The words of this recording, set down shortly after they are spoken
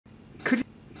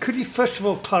Could you first of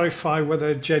all clarify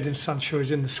whether Jadon Sancho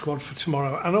is in the squad for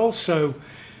tomorrow? And also,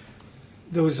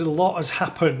 there was a lot has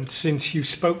happened since you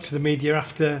spoke to the media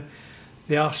after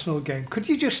the Arsenal game. Could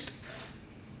you just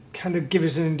kind of give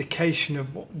us an indication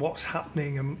of what's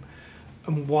happening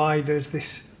and why there's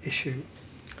this issue?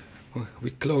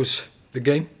 We close the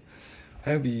game.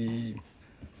 We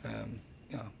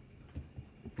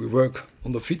work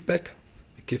on the feedback.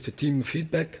 We give the team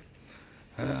feedback.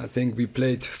 I think we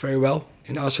played very well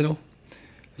in Arsenal.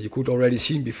 You could already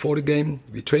see before the game,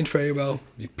 we trained very well,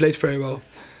 we played very well.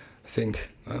 I think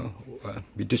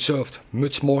we deserved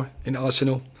much more in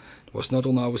Arsenal. It was not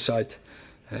on our side.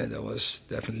 That was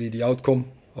definitely the outcome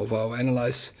of our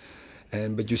analysis.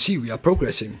 But you see, we are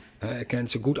progressing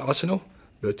against a good Arsenal.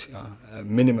 But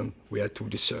minimum, we had to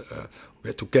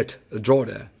get a draw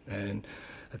there, and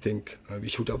I think we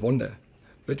should have won there.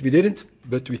 But we didn't.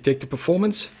 But we take the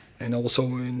performance. And also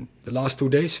in the last 2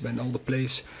 days, when all the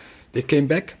players they came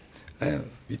back,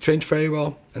 we trained very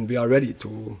well, and we are ready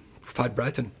to fight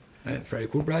Brighton. Very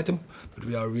good Brighton, but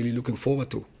we are really looking forward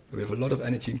to. We have a lot of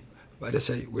energy. Like I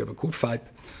say, we have a good vibe,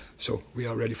 so we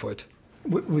are ready for it.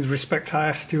 With respect, I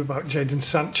asked you about Jadon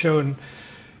Sancho and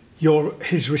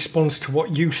his response to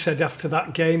what you said after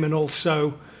that game, and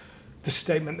also the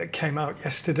statement that came out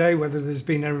yesterday. Whether there's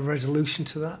been any resolution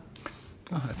to that?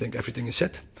 I think everything is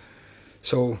set.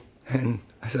 So. And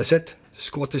as I said, the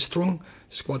squad is strong,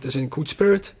 the squad is in good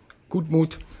spirit, good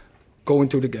mood, go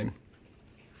into the game.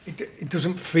 It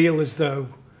doesn't feel as though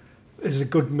there's a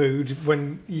good mood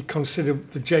when you consider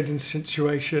the Jadon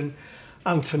situation.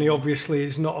 Anthony obviously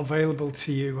is not available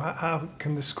to you. How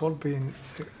can the squad be in?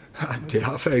 They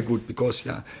are very good because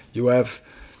you have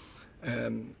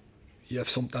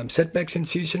sometimes setbacks in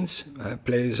seasons.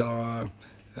 Players are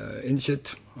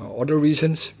injured or other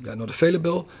reasons, they are not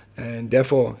available, and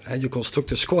therefore you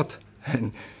construct a squad,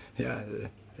 and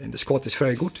the squad is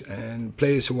very good, and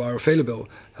players who are available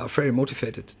are very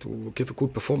motivated to give a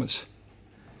good performance.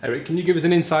 Erik, can you give us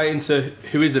an insight into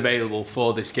who is available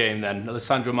for this game then?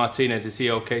 Alessandro Martinez, is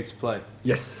he okay to play?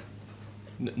 Yes.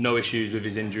 No issues with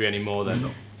his injury anymore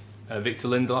then? No. Victor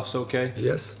Lindelof's okay?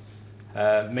 Yes.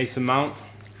 Mason Mount?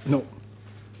 No.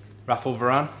 Rafael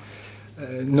Varane?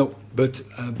 No, but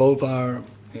both are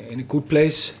in a good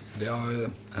place. They are,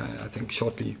 I think,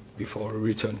 shortly before a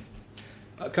return.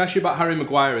 Can I ask you about Harry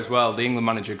Maguire as well? The England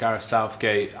manager Gareth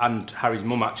Southgate and Harry's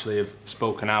mum actually have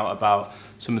spoken out about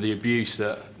some of the abuse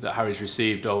that Harry's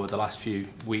received over the last few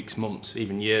weeks, months,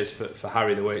 even years for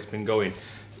Harry, the way it's been going.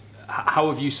 How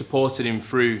have you supported him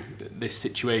through this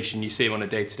situation? You see him on a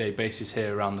day-to-day basis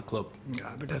here around the club.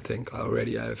 Yeah, but I think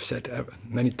already I've said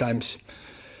many times,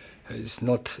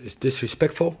 it's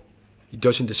disrespectful. He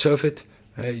doesn't deserve it.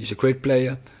 He's a great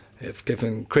player. He's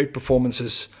given great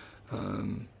performances.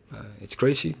 It's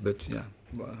crazy, but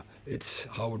it's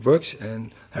how it works.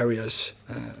 And Harry has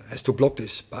to block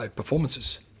this by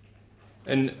performances.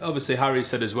 And obviously, Harry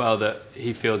said as well that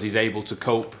he feels he's able to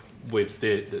cope with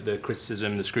the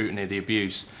criticism, the scrutiny, the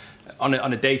abuse on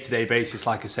a day-to-day basis.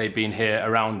 Like I say, being here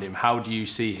around him, how do you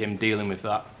see him dealing with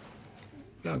that?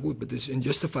 Yeah, good, but it's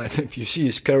unjustified. If you see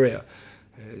his career,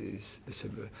 it's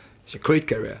a great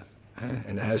career,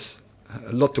 and it has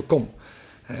a lot to come.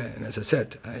 And as I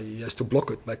said, he has to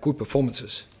block it by good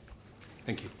performances.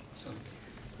 Thank you.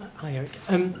 Hi, Erik.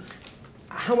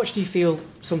 How much do you feel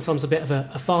sometimes a bit of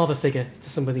a father figure to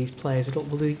some of these players?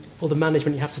 All the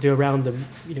management you have to do around them,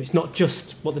 it's not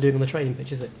just what they're doing on the training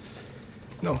pitch, is it?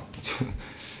 No,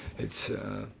 it's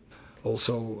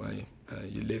also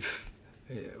you live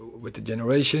with the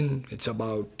generation. It's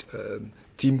about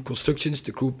team constructions,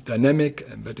 the group dynamic,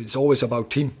 but it's always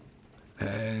about team.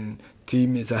 And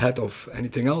team is ahead of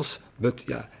anything else. But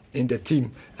in that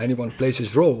team, anyone plays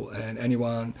his role, and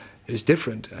anyone is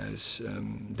different, has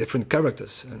different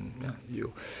characters, and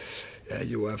you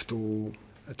have to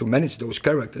manage those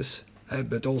characters.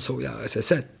 But also, as I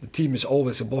said, the team is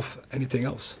always above anything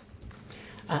else.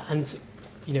 And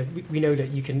we know that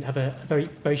you can have a very,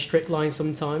 very strict line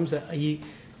sometimes. Do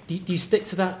you stick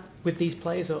to that with these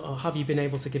players, or have you been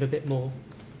able to give a bit more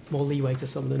leeway to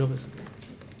some than others?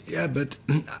 Yeah, but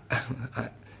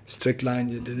strict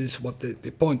line, that is what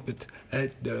the point. But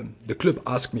the club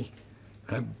asked me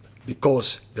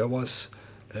because there was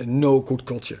no good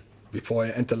culture before I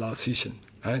entered last season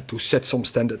to set some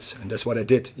standards, and that's what I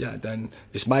did. Then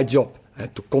it's my job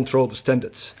to control the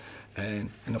standards,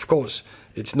 and of course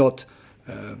it's not.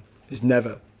 It's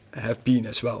never have been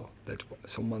as well that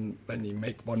someone when you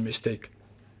make one mistake.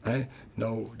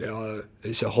 No, there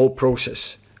is a whole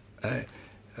process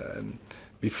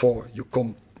before you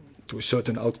come to a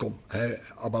certain outcome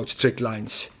about strict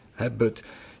lines. But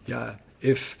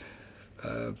if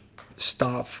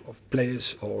staff of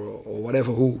players or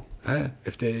whatever who,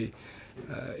 if they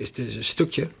is there's a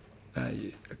structure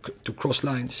to cross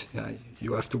lines,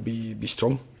 you have to be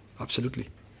strong, absolutely.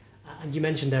 And you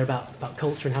mentioned there about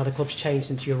culture and how the club's changed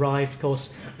since you arrived. Of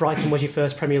course, Brighton was your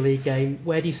first Premier League game.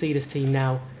 Where do you see this team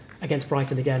now against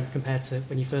Brighton again compared to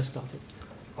when you first started?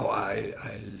 Oh, I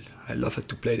love it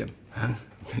to play them,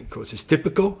 because it's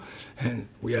typical, and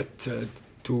we had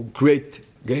 2 great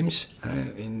games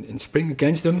in spring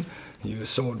against them. You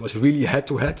saw it was really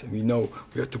head-to-head. We know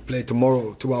we have to play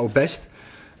tomorrow to our best,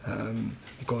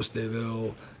 because they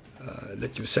will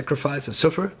let you sacrifice and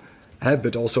suffer,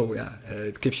 but also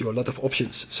it gives you a lot of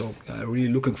options. So I'm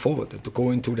really looking forward to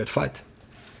go into that fight.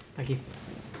 Thank you.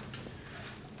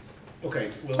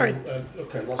 Okay, well, Sorry.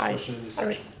 last Hi. question in this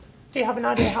Erik, section. do you have an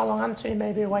idea how long Anthony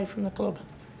may be away from the club?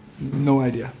 No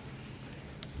idea.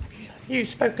 Have you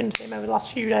spoken to him over the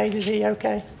last few days? Is he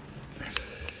okay?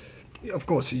 Of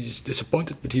course, he's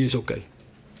disappointed, but he is okay.